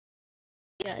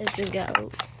Guys and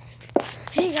gals.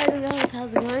 Hey guys and gals,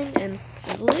 how's it going? And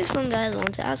I believe some guys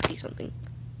want to ask you something.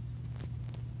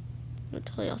 I'm gonna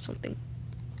tell y'all something.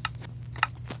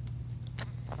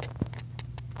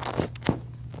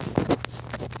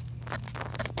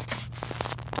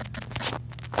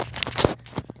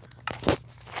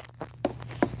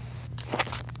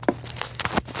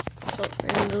 So,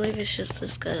 I believe it's just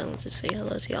this guy that wants to say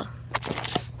hello to y'all.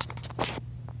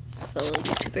 Fellow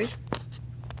YouTubers.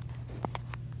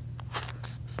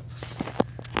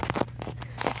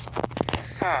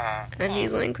 And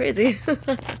he's going crazy.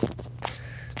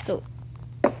 So,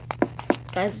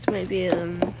 guys, this might be,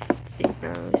 let's see,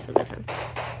 no, we still got time.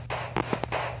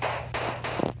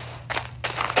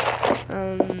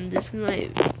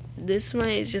 This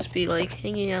might just be like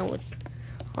hanging out with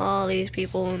all these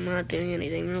people and not doing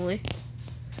anything really.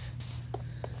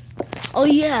 Oh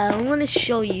yeah, I want to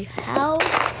show you how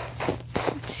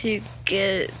to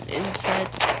get inside.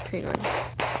 Hang on.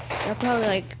 You're probably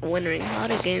like wondering how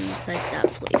to get inside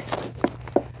that place.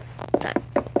 That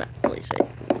place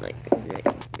right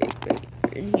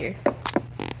in here.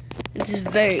 It's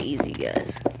very easy,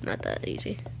 guys. Not that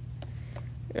easy.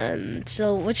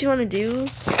 So what you want to do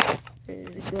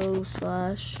is go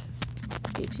 /HTTP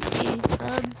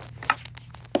hub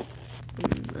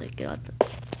and like get out the.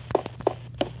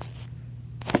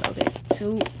 Okay,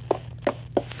 so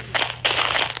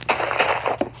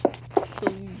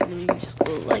you just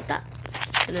go like that,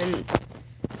 and then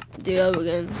do it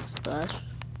again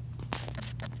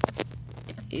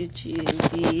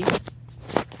 /HTTP.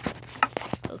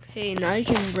 Okay, now you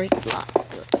can break blocks.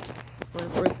 So I'm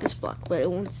gonna break this block, but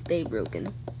it won't stay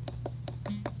broken.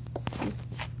 See?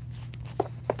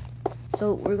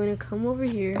 So we're gonna come over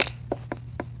here,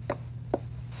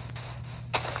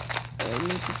 and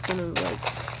we're just gonna like.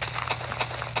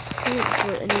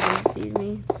 Before anybody sees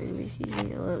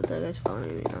me, oh, that guy's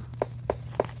following me now.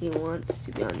 He wants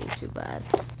to be on YouTube bad.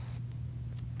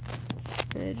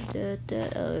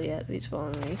 Oh yeah, he's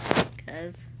following me.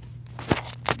 Guys,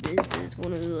 this is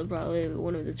probably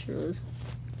one of the truths.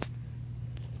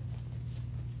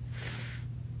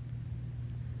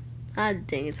 Ah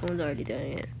dang it, someone's already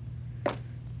doing it.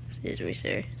 Excuse me,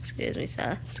 sir. Excuse me,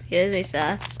 sir. Excuse me,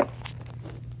 sir.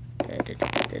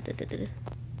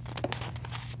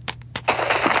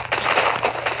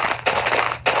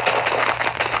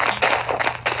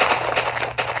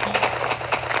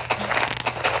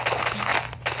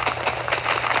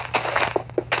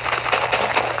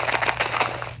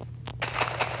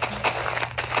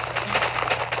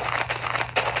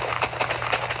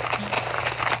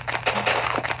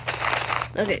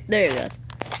 Okay, there it goes.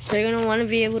 So you're gonna want to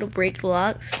be able to break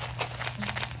blocks,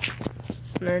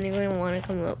 and then you're gonna want to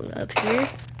come up here,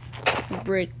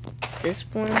 break this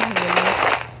one, and then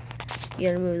you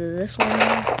gotta move to this one, and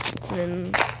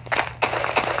then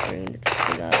we're gonna do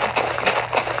that.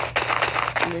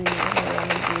 And then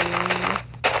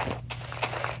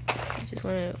you just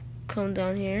wanna come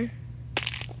down here,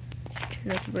 try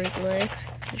not to break legs.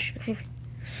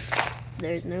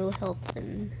 There's no health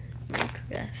in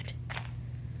Minecraft.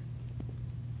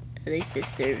 At least this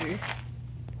server.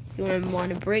 You want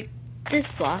to break this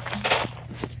block,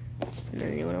 and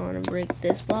then you want to break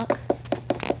this block.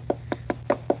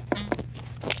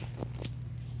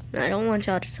 Now, I don't want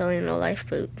y'all to tell you no life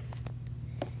boot,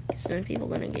 because then people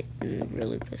are gonna get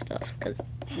really pissed off because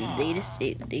they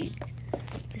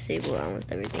disable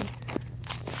almost everything.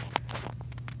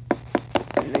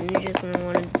 And then you're just gonna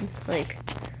want to like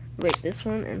break this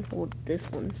one and hold this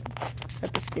one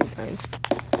at the same time.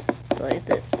 So like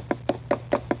this.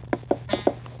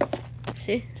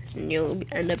 See? And you'll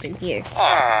end up in here.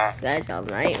 Guys, I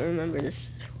might remember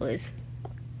this place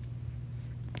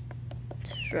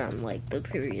from like the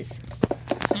previous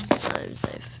times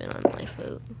I've been on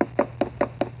Lifeboat.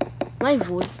 My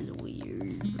voice is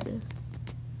weird. And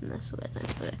that's what I'm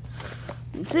for.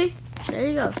 And see? There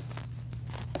you go.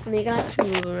 And you can actually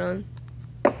move around.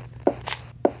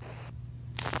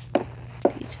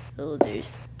 These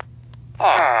villagers.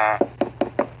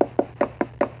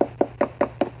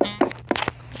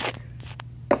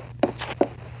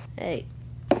 Hey.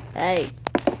 Hey.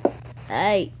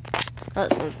 Hey. Oh,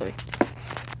 that's one for me.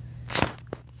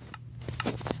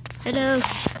 Hello.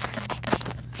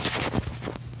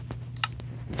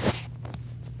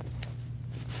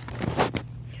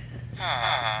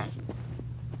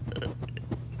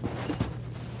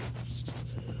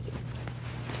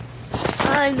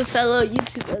 I'm the fellow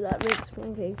YouTuber that makes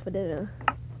pancakes for dinner.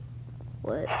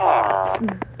 What? I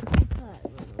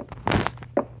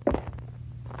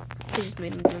just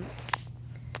made him jump.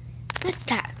 What's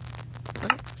that?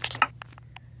 What?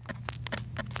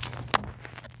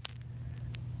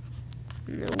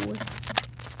 No.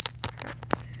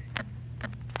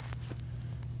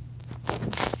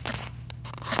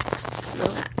 No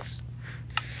hacks.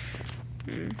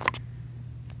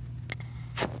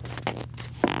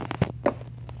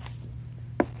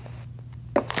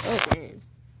 Oh man.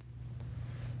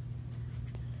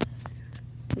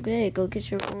 Okay, go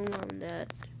get your own mom and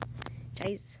dad.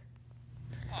 Jeez.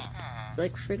 It's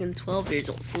like freaking 12 years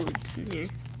old foods in here.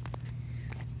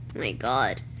 Oh my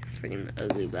god. Freaking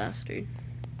ugly bastard.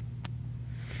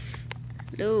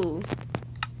 No.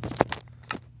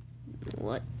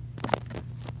 What?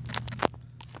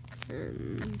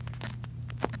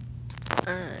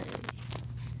 I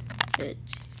get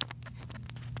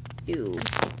you.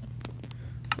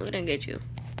 I'm gonna get you.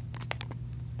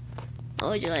 What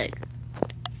would you like?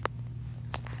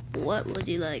 What would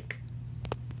you like?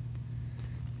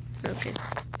 Okay.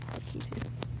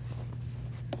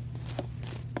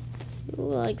 Who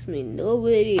likes me?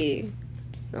 Nobody.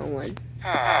 No one.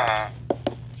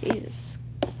 Jesus.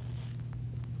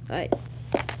 Alright.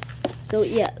 So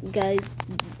yeah, guys,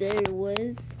 there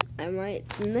was.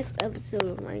 The next episode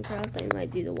of Minecraft, I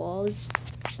might do the walls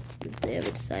if they ever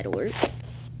decide to work.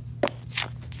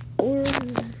 Or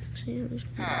actually, I'm just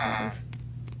gonna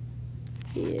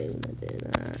yeah, I'm gonna do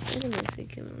that. I don't know if we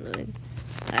can doing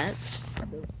that.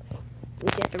 We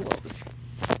get the walls.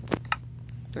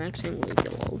 Actually, I'm going to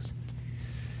the walls.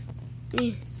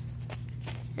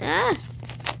 Ah!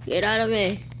 Get out of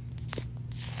me!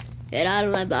 Get out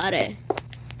of my body!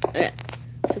 Alright,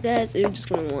 so guys, you're just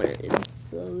gonna want it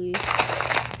slowly.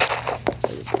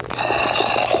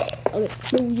 Okay,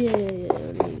 oh yeah,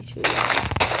 let me show you guys.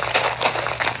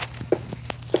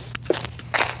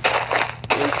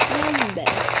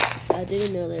 I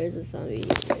didn't know there was a zombie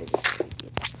here.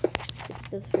 It's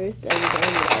the first ever zombie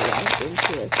I locked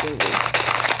into a server.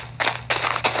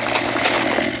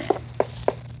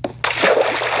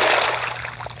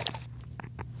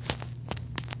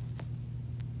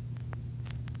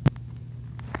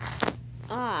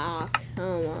 Ah,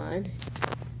 come on.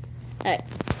 Alright,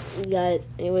 guys,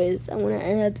 anyways, I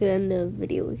had to end the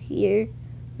video here.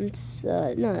 It's,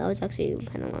 no, that was actually a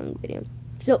kind of long video.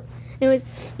 So, anyways,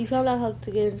 you found out how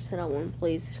to get into that one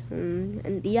place.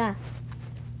 And yeah.